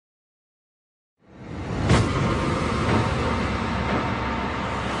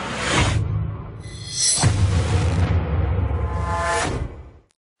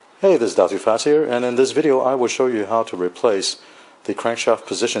Hey, this is Dr. here, and in this video I will show you how to replace the crankshaft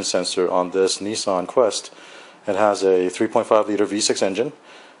position sensor on this Nissan Quest. It has a 3.5 liter V6 engine,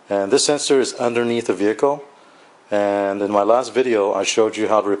 and this sensor is underneath the vehicle. And in my last video I showed you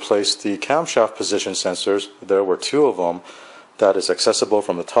how to replace the camshaft position sensors. There were two of them that is accessible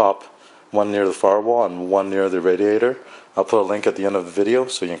from the top, one near the firewall and one near the radiator. I'll put a link at the end of the video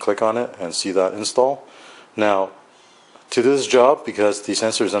so you can click on it and see that install. Now, to do this job, because the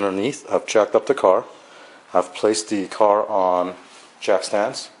sensor is underneath, I've jacked up the car. I've placed the car on jack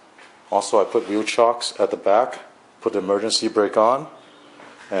stands. Also, I put wheel chocks at the back, put the emergency brake on,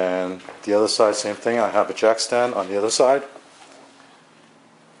 and the other side, same thing. I have a jack stand on the other side.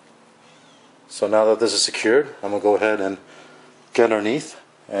 So now that this is secured, I'm going to go ahead and get underneath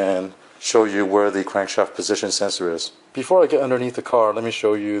and show you where the crankshaft position sensor is. Before I get underneath the car, let me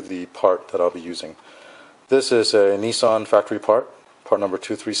show you the part that I'll be using. This is a Nissan factory part number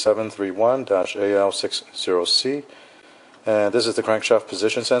 23731-AL60C, and this is the crankshaft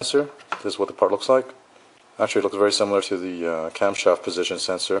position sensor. This is what the part looks like. Actually, it looks very similar to the camshaft position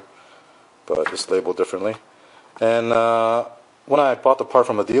sensor, but it's labeled differently. And when I bought the part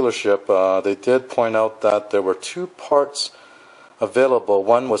from a dealership, they did point out that there were two parts available.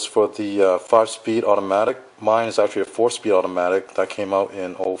 One was for the 5-speed automatic. Mine is actually a 4-speed automatic that came out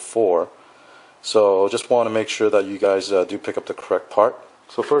in 04. So just want to make sure that you guys do pick up the correct part.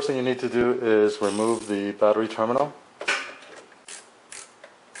 So first thing you need to do is remove the battery terminal.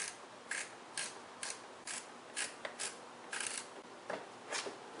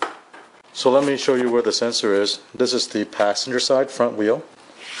 So let me show you where the sensor is. This is the passenger side front wheel.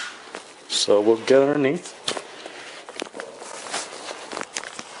 So we'll get underneath.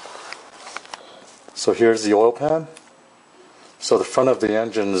 So here's the oil pan. So the front of the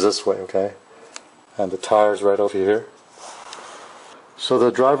engine is this way, okay? And the tires right over here. So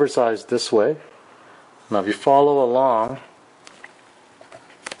the driver's side is this way. Now if you follow along,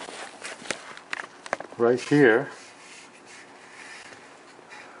 right here,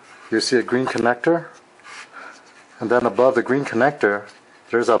 you see a green connector, and then above the green connector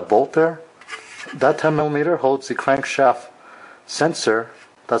there's a bolt there. That 10mm holds the crankshaft sensor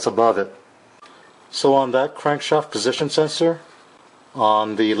that's above it. So on that crankshaft position sensor,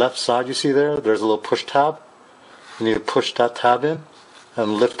 on the left side you see there's a little push tab. You need to push that tab in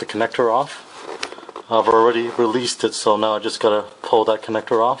and lift the connector off. I've already released it, so now I just gotta pull that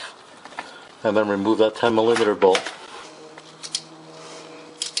connector off and then remove that 10mm bolt.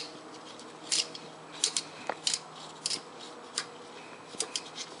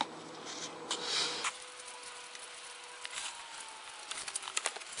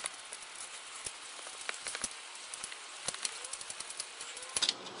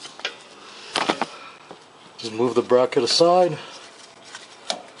 Just move the bracket aside.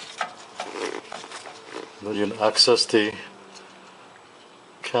 Then you can access the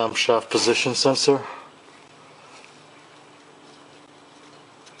camshaft position sensor.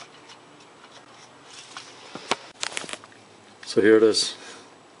 So here it is.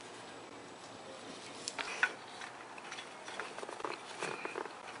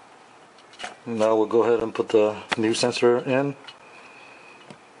 Now we'll go ahead and put the new sensor in.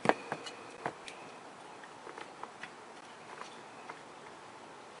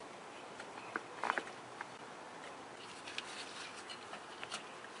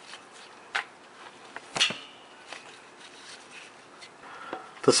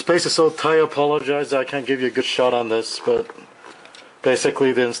 The space is so tight, I apologize that I can't give you a good shot on this, but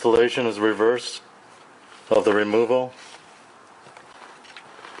basically the installation is reverse of the removal.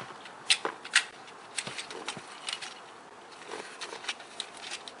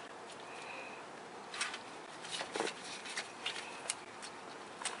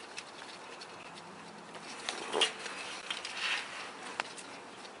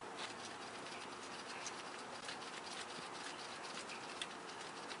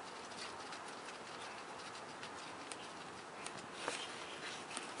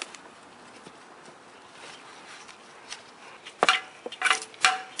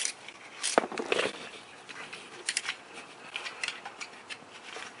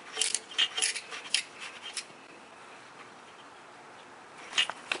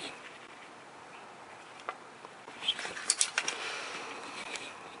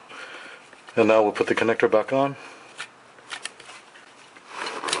 And now we'll put the connector back on.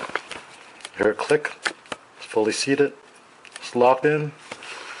 Hear it click. It's fully seated. It's locked in.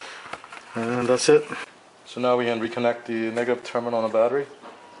 And that's it. So now we can reconnect the negative terminal on the battery.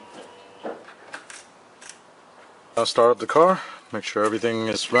 Now start up the car. Make sure everything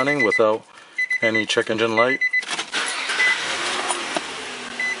is running without any check engine light.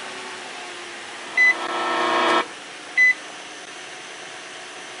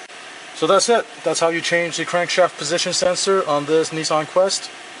 So that's it. That's how you change the crankshaft position sensor on this Nissan Quest.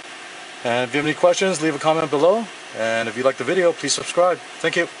 And if you have any questions, leave a comment below. And if you like the video, please subscribe.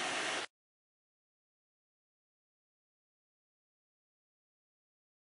 Thank you.